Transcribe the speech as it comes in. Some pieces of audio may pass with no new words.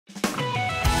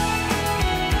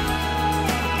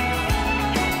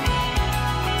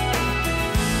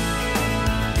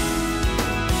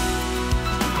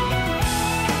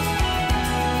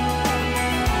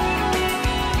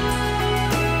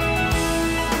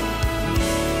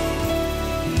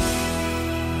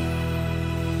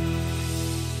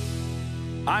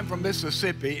I'm from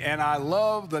Mississippi, and I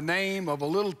love the name of a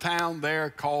little town there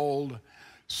called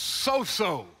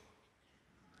So-So.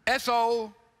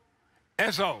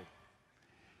 S-O-S-O.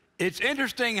 It's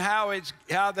interesting how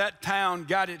that town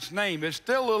got its name. It's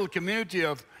still a little community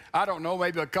of, I don't know,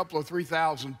 maybe a couple of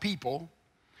 3,000 people.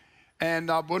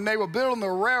 And when they were building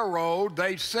the railroad,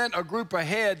 they sent a group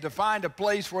ahead to find a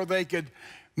place where they could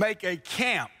make a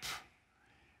camp.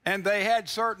 And they had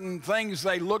certain things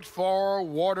they looked for: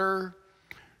 water,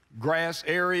 grassy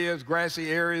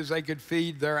areas they could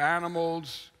feed their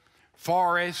animals,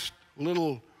 forest,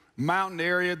 little mountain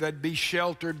area that'd be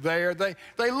sheltered there. They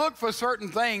looked for certain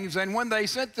things, and when they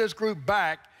sent this group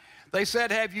back, they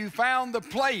said, "Have you found the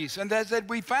place?" And they said,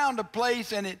 "We found a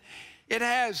place, and it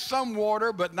has some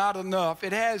water, but not enough.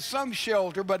 It has some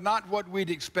shelter, but not what we'd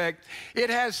expect. It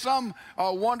has some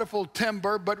wonderful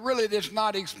timber, but really it's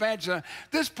not expansive.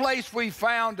 This place we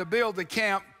found to build the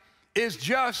camp is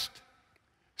just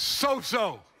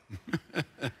so-so."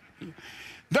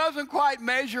 Doesn't quite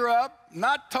measure up,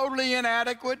 not totally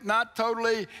inadequate, not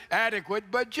totally adequate,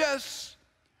 but just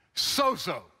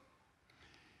so-so.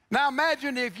 Now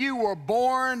imagine if you were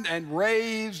born and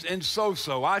raised in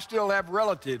So-So. I still have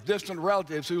relatives, distant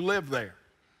relatives who live there.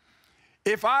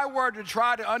 If I were to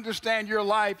try to understand your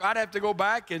life, I'd have to go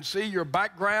back and see your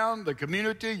background, the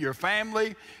community, your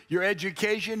family, your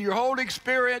education, your whole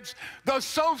experience, the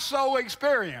So-So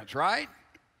experience, right?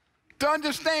 To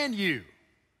understand you.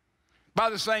 By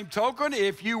the same token,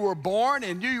 if you were born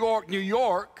in New York, New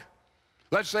York,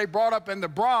 let's say brought up in the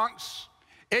Bronx,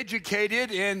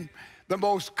 educated in the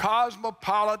most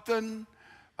cosmopolitan,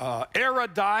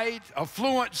 erudite,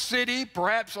 affluent city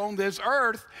perhaps on this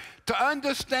earth, to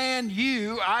understand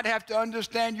you, I'd have to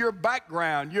understand your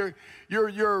background,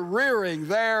 your rearing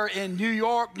there in New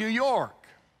York, New York.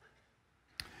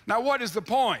 Now, what is the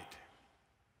point?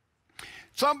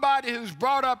 Somebody who's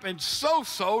brought up in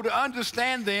So-So, to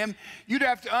understand them, you'd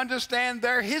have to understand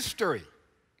their history.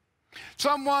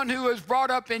 Someone who is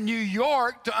brought up in New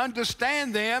York, to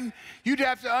understand them, you'd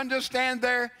have to understand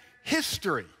their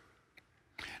history.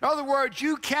 In other words,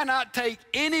 you cannot take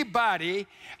anybody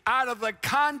out of the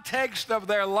context of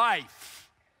their life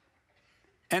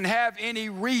and have any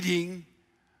reading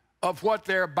of what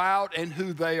they're about and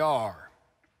who they are.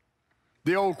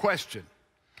 The old question: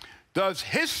 does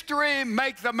history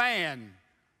make the man,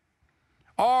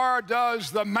 or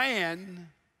does the man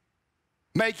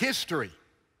make history?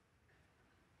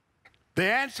 The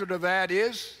answer to that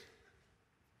is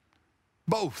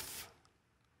both.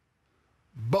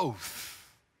 Both.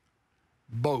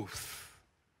 Both.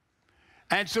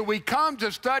 And so we come to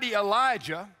study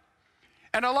Elijah,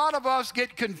 and a lot of us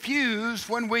get confused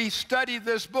when we study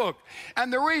this book.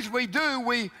 And the reason we do,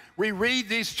 we read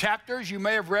these chapters. You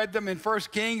may have read them in 1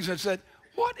 Kings and said,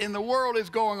 "What in the world is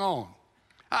going on?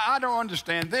 I don't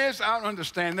understand this, I don't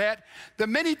understand that." The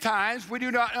many times we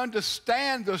do not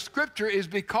understand the Scripture is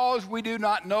because we do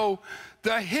not know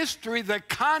the history, the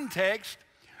context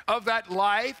of that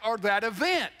life or that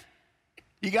event.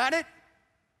 You got it?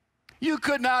 You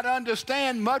could not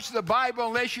understand much of the Bible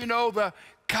unless you know the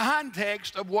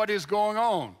context of what is going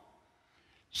on.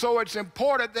 So it's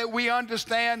important that we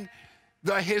understand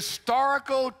the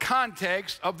historical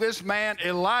context of this man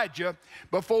Elijah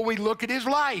before we look at his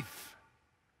life.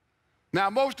 Now,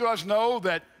 most of us know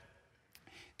that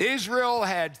Israel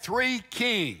had 3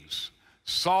 kings: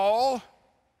 Saul,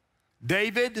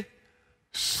 David,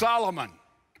 Solomon.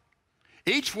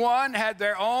 Each one had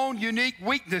their own unique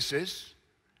weaknesses,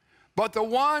 but the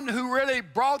one who really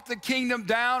brought the kingdom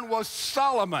down was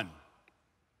Solomon.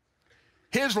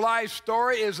 His life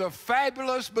story is a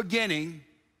fabulous beginning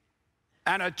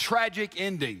and a tragic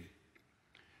ending.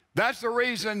 That's the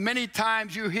reason many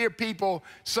times you hear people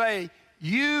say,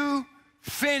 "You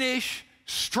finish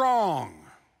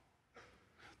strong."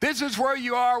 This is where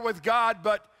you are with God,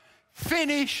 but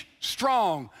finish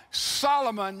strong.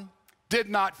 Solomon did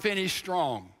not finish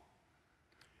strong.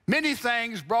 Many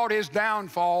things brought his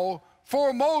downfall.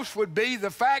 Foremost would be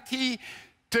the fact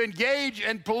to engage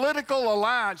in political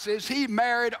alliances, he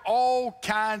married all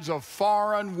kinds of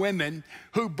foreign women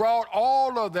who brought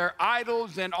all of their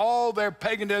idols and all their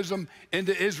paganism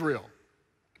into Israel.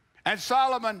 And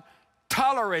Solomon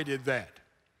tolerated that.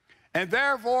 And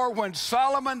therefore, when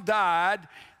Solomon died,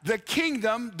 the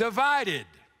kingdom divided.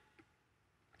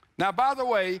 Now, by the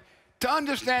way, to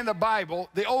understand the Bible,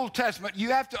 the Old Testament,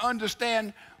 you have to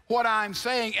understand what I'm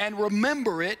saying and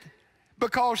remember it,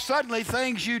 because suddenly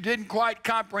things you didn't quite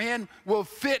comprehend will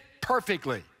fit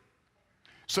perfectly.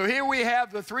 So here we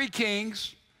have the 3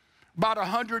 kings, about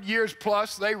 100 years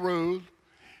plus they ruled.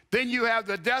 Then you have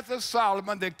the death of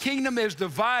Solomon. The kingdom is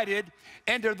divided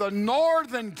into the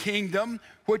northern kingdom,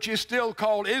 which is still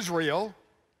called Israel,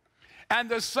 and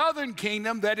the southern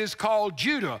kingdom that is called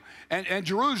Judah, and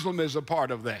Jerusalem is a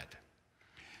part of that.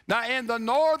 Now, in the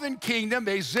northern kingdom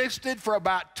existed for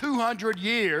about 200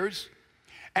 years,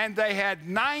 and they had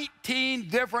 19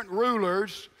 different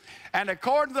rulers, and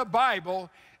according to the Bible,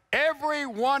 every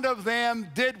one of them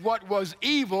did what was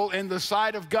evil in the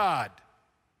sight of God.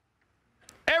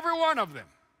 Every one of them.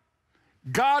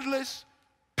 Godless,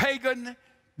 pagan,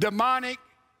 demonic,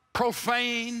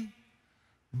 profane,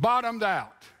 bottomed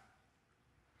out.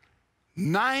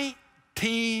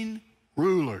 19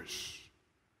 rulers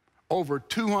over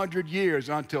 200 years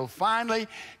until finally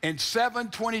in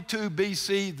 722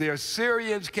 BC, the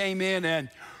Assyrians came in and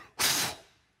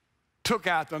took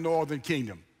out the northern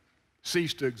kingdom,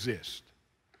 ceased to exist.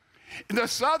 The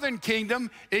southern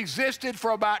kingdom existed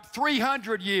for about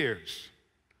 300 years.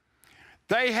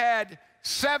 They had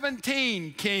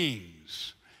 17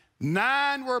 kings.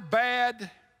 9 were bad,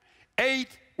 8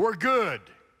 were good.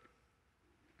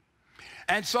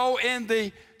 And so in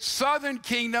the southern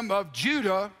kingdom of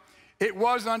Judah, it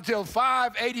was until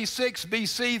 586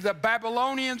 BC the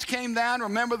Babylonians came down.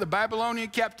 Remember the Babylonian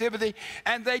captivity?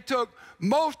 And they took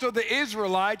most of the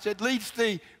Israelites, at least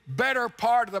the better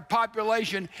part of the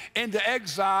population, into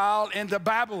exile into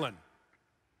Babylon.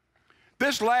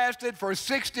 This lasted for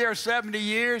 60 or 70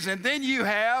 years, and then you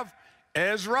have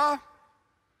Ezra,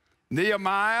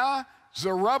 Nehemiah,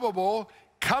 Zerubbabel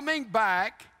coming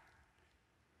back,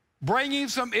 bringing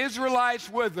some Israelites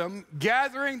with them,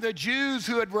 gathering the Jews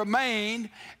who had remained,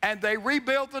 and they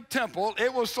rebuilt the temple.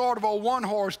 It was sort of a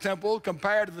one-horse temple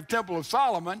compared to the Temple of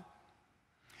Solomon.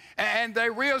 And they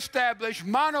reestablished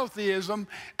monotheism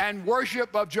and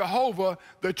worship of Jehovah,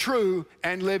 the true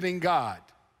and living God.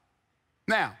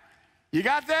 Now, you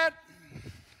got that?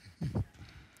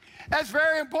 That's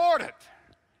very important.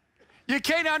 You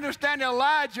can't understand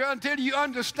Elijah until you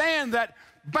understand that,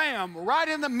 bam, right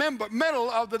in the middle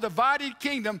of the divided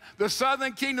kingdom, the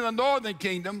southern kingdom, the northern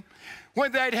kingdom,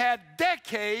 when they'd had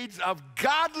decades of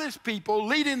godless people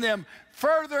leading them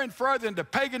further and further into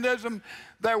paganism.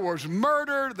 There was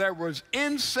murder, there was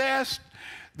incest,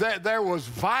 there was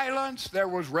violence, there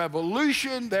was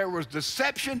revolution, there was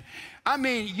deception. I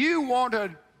mean, you want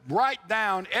to write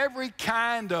down every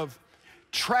kind of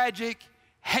tragic,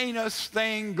 heinous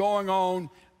thing going on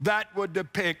that would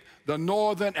depict the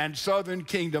northern and southern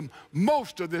kingdom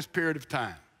most of this period of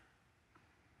time.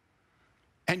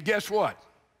 And guess what?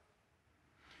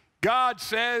 God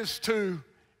says to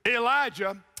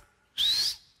Elijah,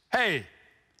 hey,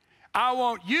 I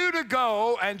want you to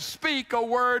go and speak a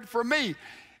word for me.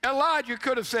 Elijah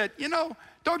could have said, you know,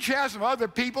 don't you have some other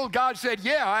people? God said,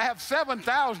 yeah, I have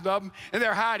 7,000 of them, and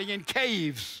they're hiding in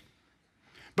caves.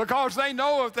 Because they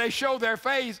know if they show their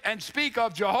face and speak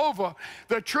of Jehovah,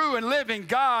 the true and living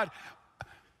God,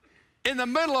 in the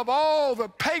middle of all the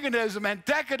paganism and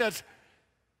decadence,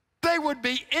 they would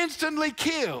be instantly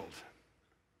killed.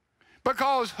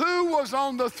 Because who was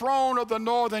on the throne of the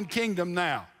northern kingdom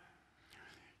now?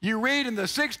 You read in the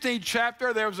 16th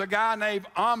chapter, there was a guy named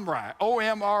Omri,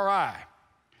 O-M-R-I.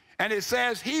 And it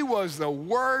says he was the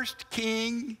worst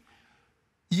king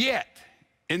yet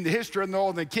in the history of the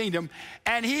northern kingdom.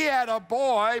 And he had a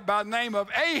boy by the name of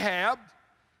Ahab.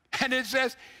 And it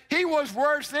says he was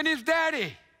worse than his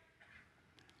daddy.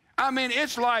 I mean,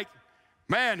 it's like,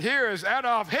 man, here is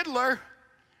Adolf Hitler.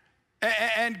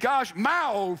 And gosh,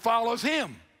 Mao follows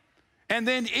him. And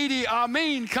then Idi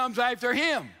Amin comes after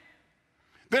him.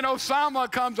 Then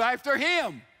Osama comes after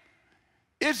him.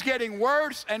 It's getting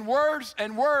worse and worse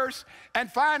and worse.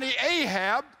 And finally,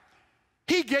 Ahab,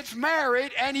 he gets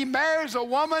married, and he marries a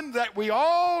woman that we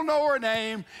all know her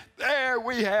name. There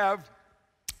we have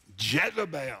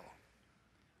Jezebel.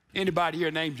 Anybody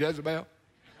here named Jezebel?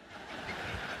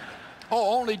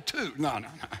 Oh, only 2. No.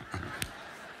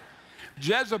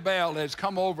 Jezebel has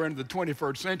come over into the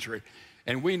 21st century,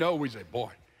 and we know, we say,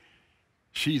 boy,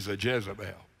 she's a Jezebel.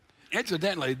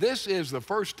 Incidentally, this is the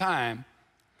first time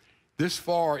this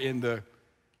far in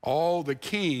all the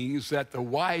kings that the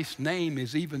wife's name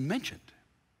is even mentioned.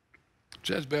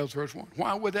 Jezebel's first one.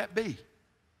 Why would that be?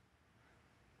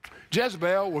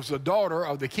 Jezebel was the daughter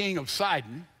of the king of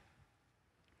Sidon,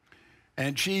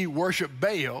 and she worshiped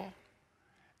Baal,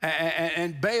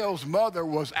 and Baal's mother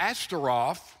was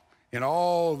Ashtaroth in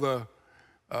all the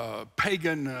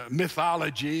pagan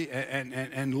mythology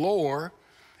and lore,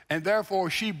 and therefore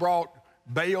she brought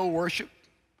Baal worship.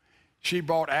 She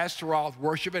brought Ashtaroth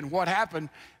worship, and what happened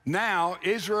now,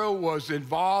 Israel was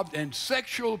involved in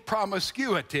sexual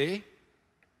promiscuity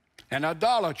and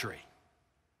idolatry.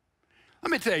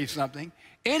 Let me tell you something.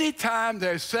 Anytime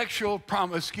there's sexual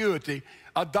promiscuity,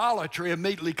 idolatry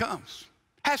immediately comes.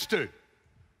 Has to.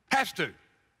 Has to.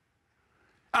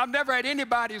 I've never had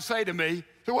anybody say to me,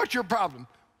 so what's your problem?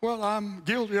 Well, I'm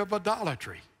guilty of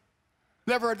idolatry.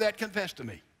 Never heard that confessed to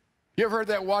me. You ever heard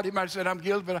that? What? He might have said, I'm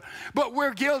guilty, but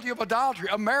we're guilty of idolatry.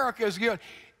 America is guilty.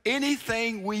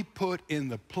 Anything we put in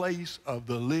the place of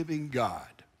the living God,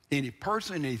 any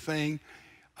person, anything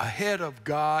ahead of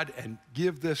God and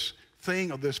give this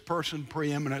thing or this person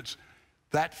preeminence,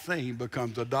 that thing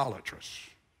becomes idolatrous.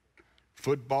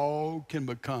 Football can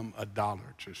become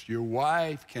idolatrous. Your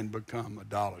wife can become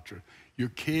idolatrous. Your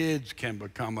kids can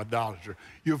become idolatrous.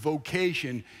 Your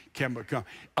vocation can become,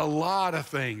 a lot of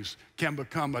things can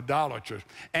become idolatrous.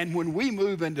 And when we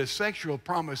move into sexual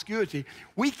promiscuity,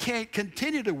 we can't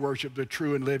continue to worship the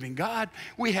true and living God.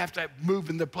 We have to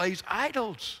move into place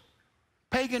idols,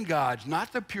 pagan gods,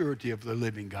 not the purity of the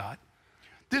living God.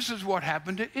 This is what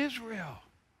happened to Israel.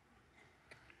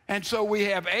 And so we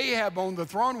have Ahab on the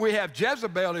throne. We have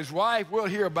Jezebel, his wife. We'll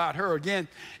hear about her again.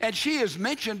 And she is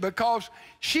mentioned because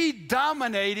she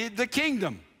dominated the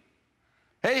kingdom.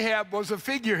 Ahab was a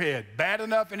figurehead, bad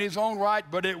enough in his own right,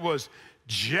 but it was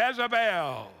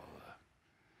Jezebel.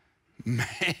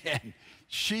 Man,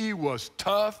 she was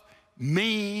tough,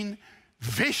 mean,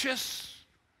 vicious.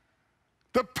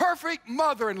 The perfect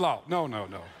mother-in-law.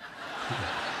 No.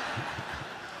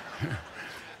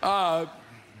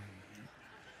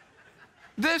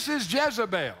 This is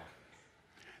Jezebel.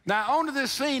 Now, onto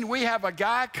this scene, we have a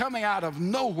guy coming out of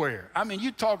nowhere. I mean,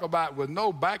 you talk about with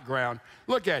no background.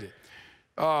 Look at it.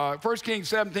 1 Kings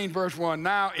 17, verse 1.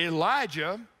 Now,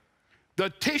 Elijah, the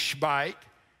Tishbite,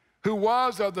 who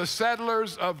was of the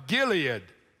settlers of Gilead.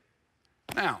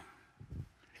 Now,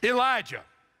 Elijah,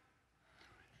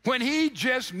 when he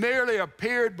just merely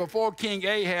appeared before King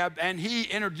Ahab and he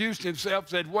introduced himself,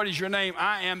 said, what is your name?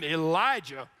 I am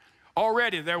Elijah.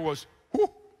 Already there was whoo,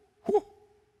 whoo,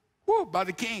 whoo by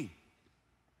the king.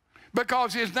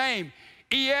 Because his name,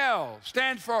 El,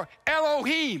 stands for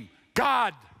Elohim,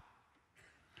 God.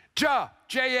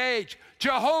 J-H,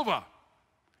 Jehovah.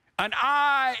 An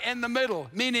I in the middle,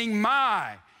 meaning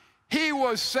my. He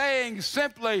was saying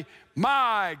simply,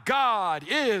 my God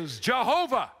is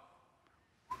Jehovah.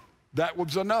 That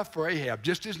was enough for Ahab,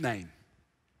 just his name.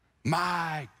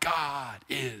 My God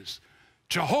is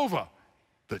Jehovah,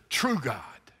 the true God.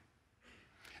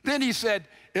 Then he said,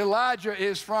 Elijah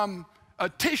is from a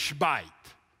Tishbite.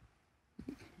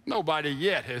 Nobody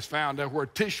yet has found out where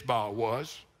Tishba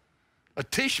was. A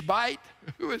Tishbite?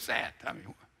 Who is that? I mean,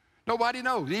 nobody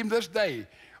knows, even this day.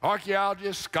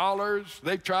 Archaeologists, scholars,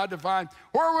 they've tried to find,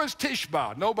 where was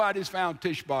Tishba? Nobody's found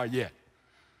Tishba yet.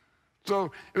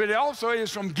 So it also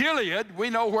is from Gilead. We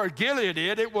know where Gilead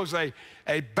is. It was a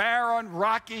barren,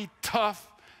 rocky, tough,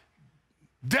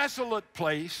 desolate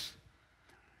place.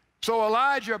 So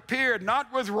Elijah appeared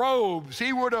not with robes.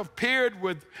 He would have appeared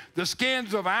with the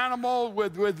skins of animal,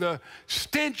 with the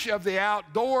stench of the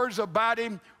outdoors about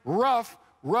him. Rough,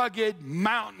 rugged,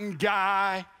 mountain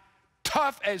guy,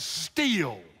 tough as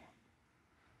steel.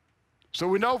 So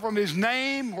we know from his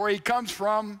name where he comes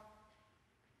from,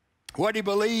 what he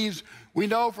believes. We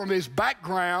know from his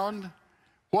background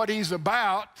what he's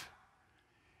about.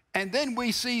 And then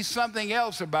we see something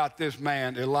else about this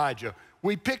man, Elijah.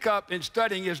 We pick up in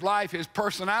studying his life, his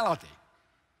personality.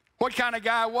 What kind of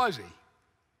guy was he?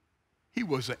 He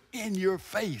was an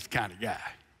in-your-face kind of guy.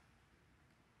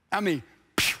 I mean,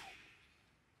 phew.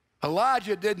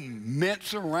 Elijah didn't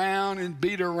mince around and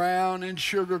beat around and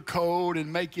sugarcoat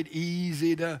and make it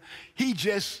easy to. He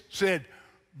just said,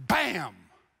 bam,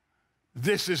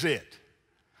 this is it.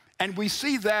 And we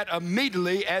see that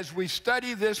immediately as we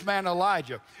study this man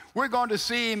Elijah. We're going to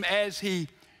see him as he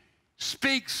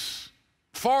speaks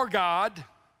for God,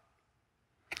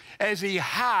 as he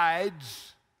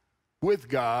hides with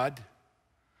God,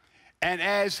 and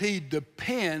as he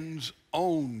depends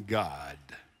on God.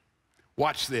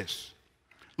 Watch this.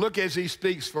 Look as he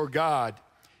speaks for God.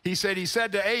 He said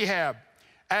to Ahab,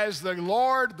 as the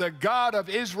Lord, the God of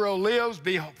Israel lives,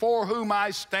 before whom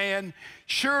I stand,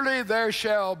 surely there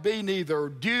shall be neither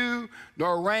dew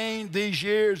nor rain these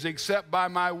years except by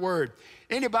my word.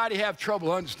 Anybody have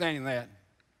trouble understanding that?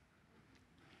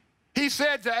 He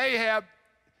said to Ahab,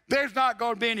 there's not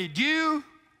going to be any dew,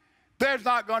 there's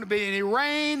not going to be any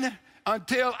rain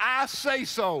until I say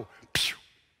so.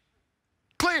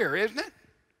 Clear, isn't it?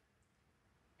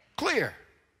 Clear.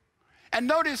 And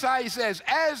notice how he says,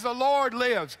 as the Lord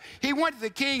lives. He went to the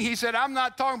king, he said, I'm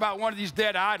not talking about one of these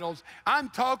dead idols. I'm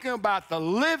talking about the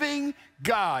living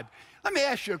God. Let me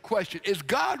ask you a question. Is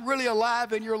God really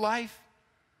alive in your life?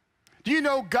 Do you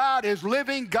know God is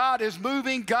living, God is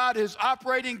moving, God is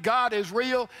operating, God is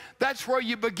real? That's where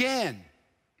you begin.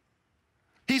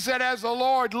 He said, as the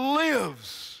Lord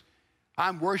lives,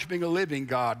 I'm worshiping a living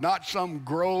God, not some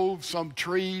grove, some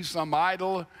tree, some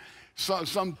idol,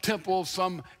 some temple,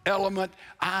 some element.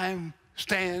 I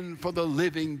stand for the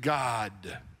living God.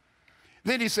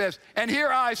 Then he says, and here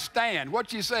I stand.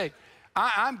 What's he say?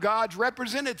 I'm God's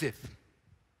representative.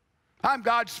 I'm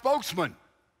God's spokesman.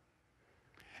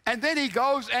 And then he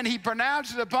goes and he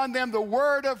pronounces upon them the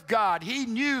word of God. He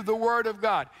knew the word of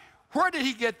God. Where did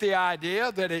he get the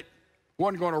idea that it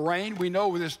wasn't going to rain? We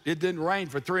know it didn't rain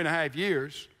for 3.5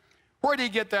 years. Where did he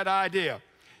get that idea?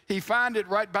 He found it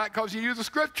right back because he knew the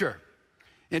scripture.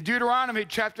 In Deuteronomy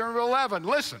chapter 11,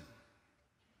 listen.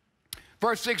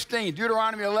 Verse 16,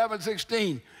 Deuteronomy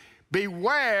 11:16.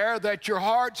 Beware that your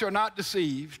hearts are not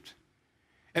deceived,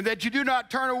 and that you do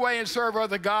not turn away and serve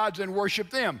other gods and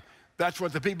worship them. That's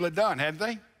what the people had done, haven't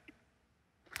they?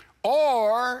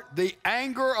 Or the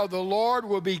anger of the Lord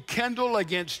will be kindled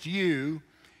against you,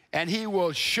 and he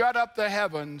will shut up the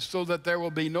heavens so that there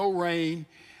will be no rain,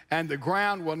 and the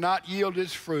ground will not yield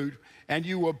its fruit, and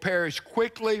you will perish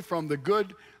quickly from the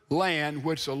good land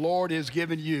which the Lord has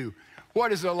given you.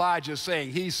 What is Elijah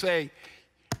saying? He's saying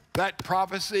that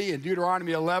prophecy in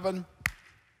Deuteronomy 11,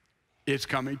 it's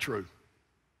coming true.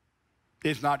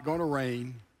 It's not going to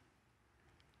rain.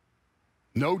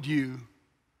 No dew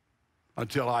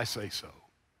until I say so.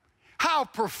 How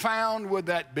profound would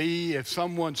that be if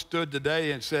someone stood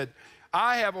today and said,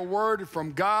 I have a word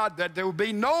from God that there will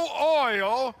be no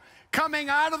oil coming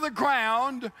out of the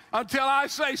ground until I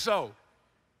say so.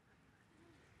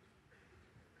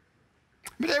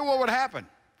 Let me tell you what would happen.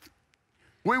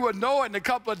 We would know it in a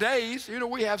couple of days. You know,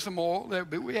 we have some oil,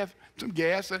 we have some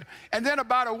gas, and then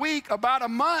about a week, about a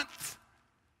month,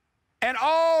 and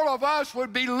all of us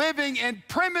would be living in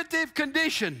primitive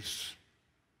conditions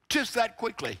just that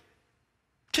quickly.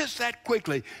 Just that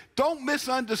quickly. Don't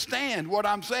misunderstand what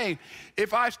I'm saying.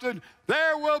 If I stood,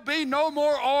 there will be no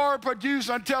more oil produced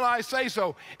until I say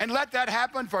so, and let that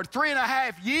happen for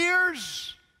 3.5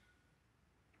 years,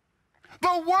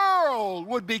 the world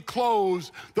would be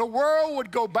closed. The world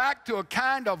would go back to a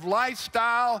kind of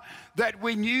lifestyle that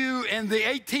we knew in the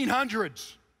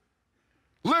 1800s.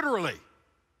 Literally.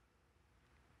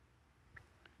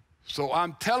 So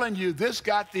I'm telling you, this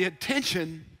got the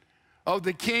attention of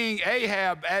the king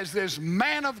Ahab as this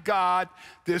man of God,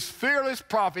 this fearless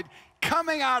prophet,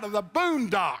 coming out of the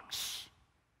boondocks,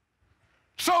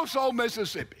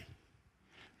 Mississippi,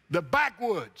 the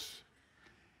backwoods.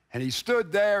 And he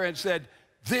stood there and said,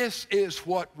 this is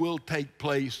what will take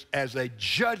place as a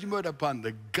judgment upon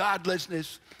the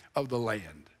godlessness of the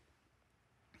land.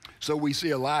 So we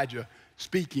see Elijah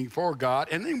speaking for God,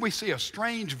 and then we see a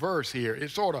strange verse here.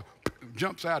 It sort of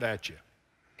jumps out at you.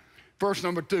 Verse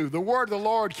number 2, the word of the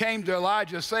Lord came to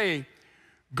Elijah saying,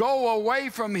 go away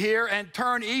from here and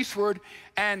turn eastward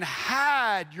and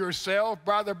hide yourself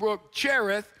by the brook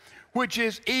Cherith, which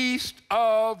is east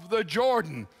of the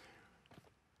Jordan.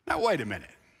 Now, wait a minute.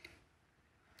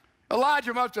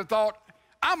 Elijah must have thought,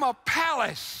 I'm a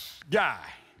palace guy.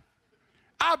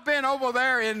 I've been over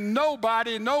there in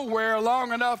nobody, nowhere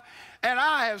long enough, and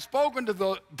I have spoken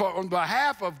on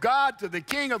behalf of God to the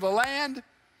king of the land.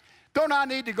 Don't I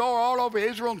need to go all over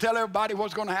Israel and tell everybody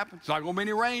what's going to happen? It's not going to be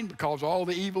any rain because of all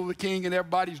the evil the king and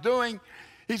everybody's doing.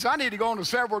 He said, I need to go on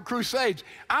several crusades.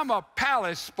 I'm a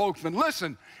palace spokesman.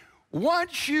 Listen,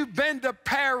 once you've been to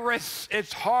Paris,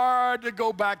 it's hard to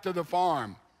go back to the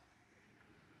farm.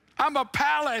 I'm a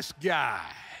palace guy.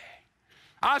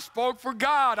 I spoke for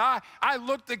God. I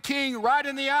looked the king right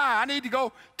in the eye. I need to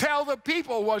go tell the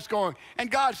people what's going on. And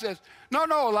God says, no,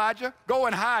 Elijah, go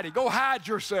and hide it. Go hide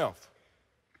yourself.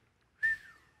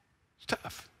 It's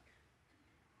tough.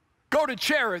 Go to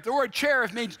Cherith. The word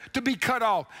Cherith means to be cut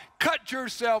off. Cut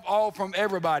yourself off from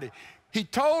everybody. He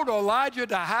told Elijah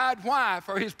to hide. Why?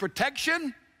 For his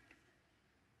protection.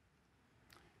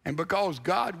 And because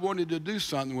God wanted to do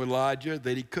something with Elijah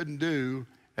that he couldn't do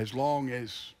as long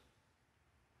as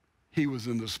he was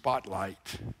in the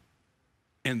spotlight,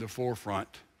 in the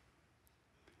forefront,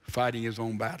 fighting his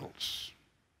own battles.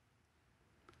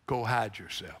 Go hide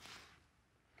yourself.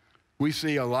 We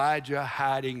see Elijah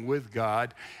hiding with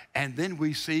God, and then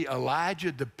we see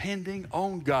Elijah depending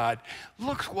on God.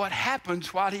 Look what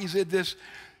happens while he's in this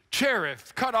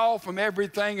Cherith, cut off from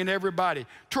everything and everybody.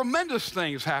 Tremendous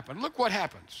things happen. Look what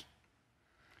happens.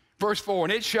 Verse 4,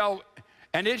 and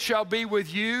it shall be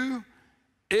with you,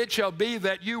 it shall be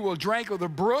that you will drink of the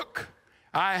brook.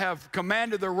 I have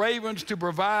commanded the ravens to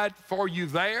provide for you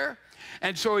there.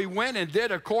 And so he went and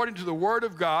did according to the word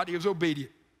of God. He was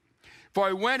obedient. For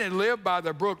he went and lived by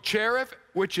the brook Cherith,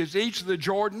 which is east of the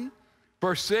Jordan.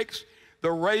 Verse 6,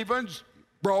 the ravens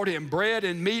brought him bread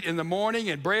and meat in the morning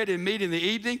and bread and meat in the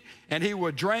evening, and he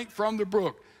would drink from the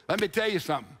brook. Let me tell you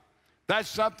something. That's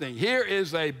something. Here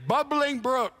is a bubbling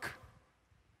brook,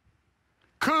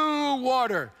 cool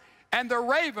water. And the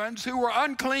ravens, who were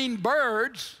unclean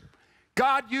birds,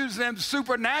 God used them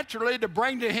supernaturally to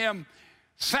bring to him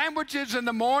sandwiches in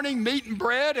the morning, meat and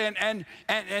bread,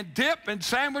 and dip and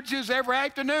sandwiches every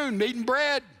afternoon, meat and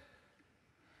bread.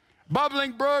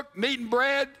 Bubbling brook, meat and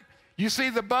bread. You see,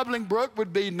 the bubbling brook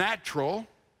would be natural,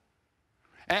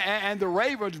 and the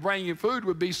ravens bringing food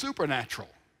would be supernatural.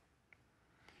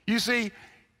 You see,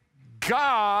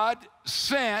 God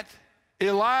sent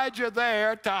Elijah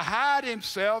there to hide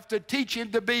himself, to teach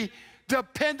him to be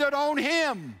dependent on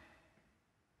him.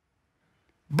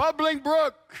 Bubbling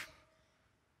brook,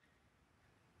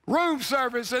 room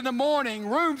service in the morning,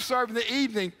 room service in the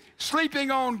evening, sleeping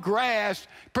on grass,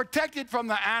 protected from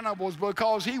the animals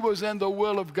because he was in the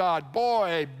will of God.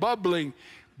 Boy, bubbling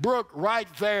brook right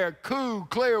there, cool,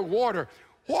 clear water.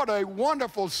 What a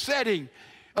wonderful setting.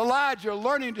 Elijah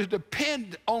learning to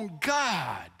depend on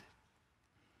God.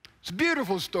 It's a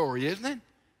beautiful story, isn't it?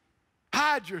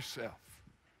 Hide yourself.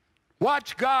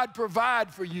 Watch God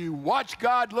provide for you. Watch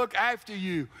God look after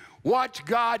you. Watch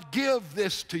God give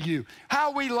this to you.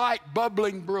 How we like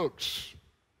bubbling brooks.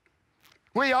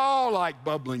 We all like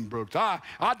bubbling brooks.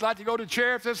 I'd like to go to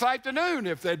Cherith this afternoon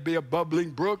if there'd be a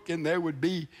bubbling brook and there would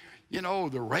be, you know,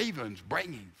 the ravens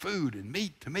bringing food and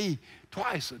meat to me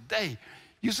twice a day.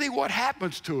 You see what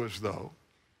happens to us, though,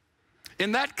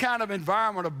 in that kind of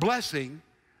environment of blessing,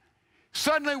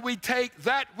 suddenly we take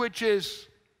that which is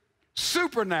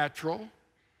supernatural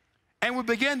and we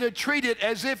begin to treat it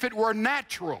as if it were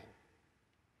natural.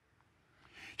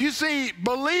 You see,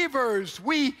 believers,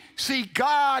 we see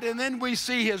God and then we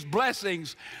see his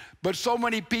blessings, but so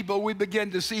many people, we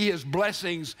begin to see his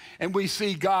blessings and we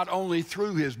see God only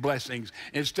through his blessings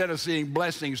instead of seeing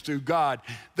blessings through God.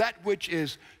 That which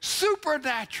is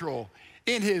supernatural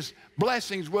in his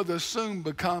blessings will soon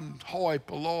become hoi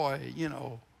polloi, you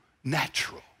know,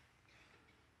 natural.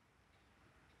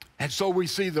 And so we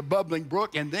see the bubbling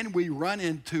brook, and then we run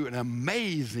into an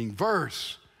amazing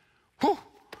verse. Whew.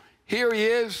 Here he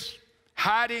is,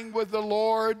 hiding with the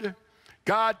Lord,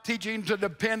 God teaching him to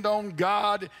depend on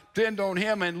God, depend on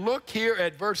him. And look here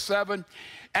at verse 7.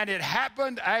 And it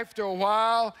happened after a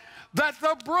while that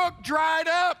the brook dried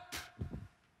up.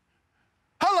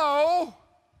 Hello.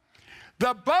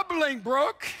 The bubbling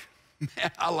brook.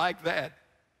 I like that.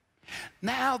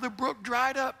 Now the brook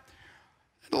dried up.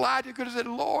 Elijah could have said,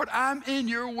 Lord, I'm in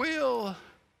your will.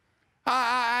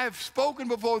 I've spoken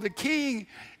before the king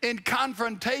in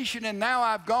confrontation, and now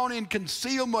I've gone in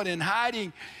concealment and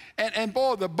hiding. And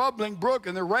boy, the bubbling brook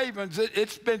and the ravens,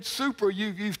 it's been super.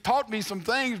 You've taught me some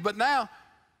things, but now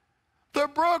the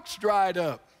brook's dried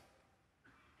up.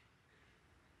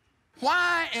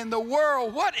 Why in the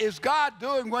world, what is God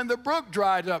doing when the brook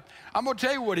dried up? I'm going to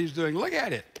tell you what he's doing. Look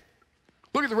at it.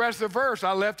 Look at the rest of the verse.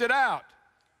 I left it out.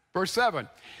 Verse 7.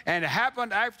 And it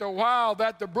happened after a while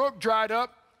that the brook dried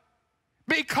up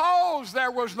because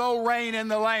there was no rain in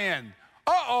the land.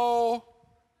 Uh-oh.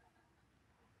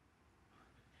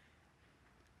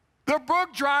 The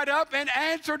brook dried up in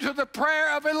answer to the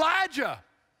prayer of Elijah.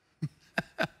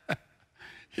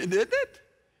 Didn't it?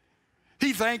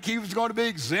 He think he was going to be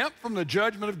exempt from the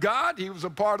judgment of God. He was a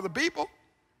part of the people.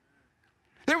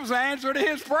 It was an answer to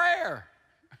his prayer.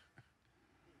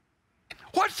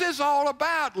 What's this all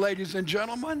about, ladies and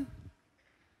gentlemen?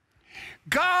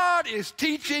 God is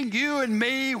teaching you and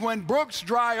me when brooks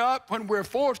dry up, when we're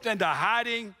forced into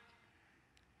hiding.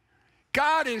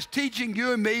 God is teaching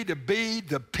you and me to be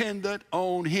dependent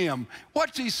on him.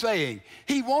 What's he saying?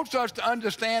 He wants us to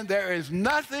understand there is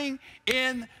nothing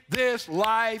in this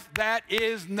life that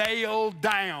is nailed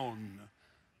down.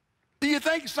 Do you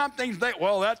think something's there?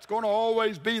 Well, that's going to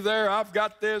always be there. I've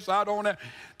got this. I don't have.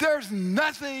 There's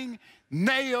nothing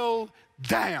nailed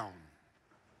down.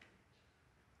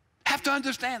 Have to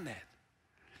understand that.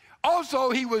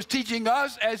 Also, he was teaching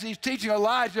us, as he's teaching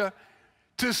Elijah,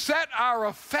 to set our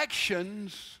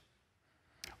affections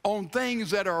on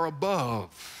things that are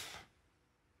above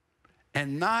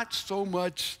and not so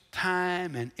much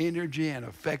time and energy and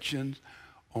affections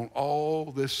on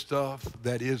all this stuff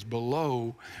that is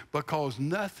below, because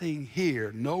nothing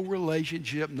here, no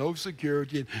relationship, no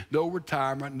security, no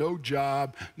retirement, no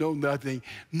job, no nothing,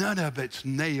 none of it's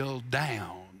nailed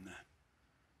down.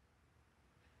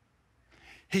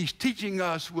 He's teaching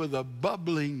us with a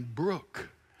bubbling brook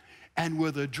and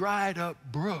with a dried up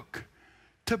brook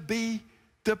to be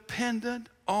dependent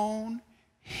on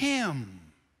Him.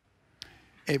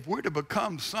 If we're to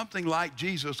become something like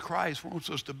Jesus Christ wants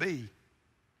us to be,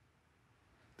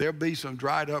 there'll be some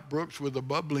dried up brooks with the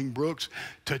bubbling brooks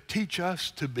to teach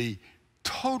us to be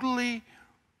totally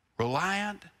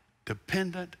reliant,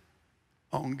 dependent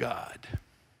on God.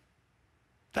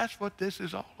 That's what this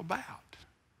is all about.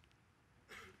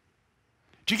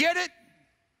 Did you get it?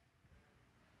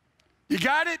 You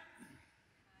got it?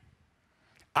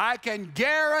 I can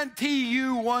guarantee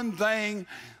you one thing.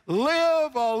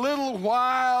 Live a little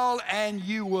while and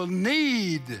you will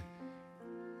need,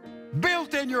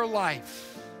 built in your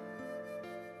life,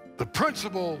 the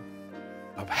principle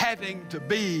of having to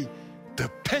be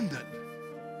dependent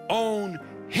on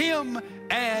Him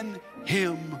and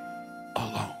Him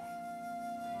alone.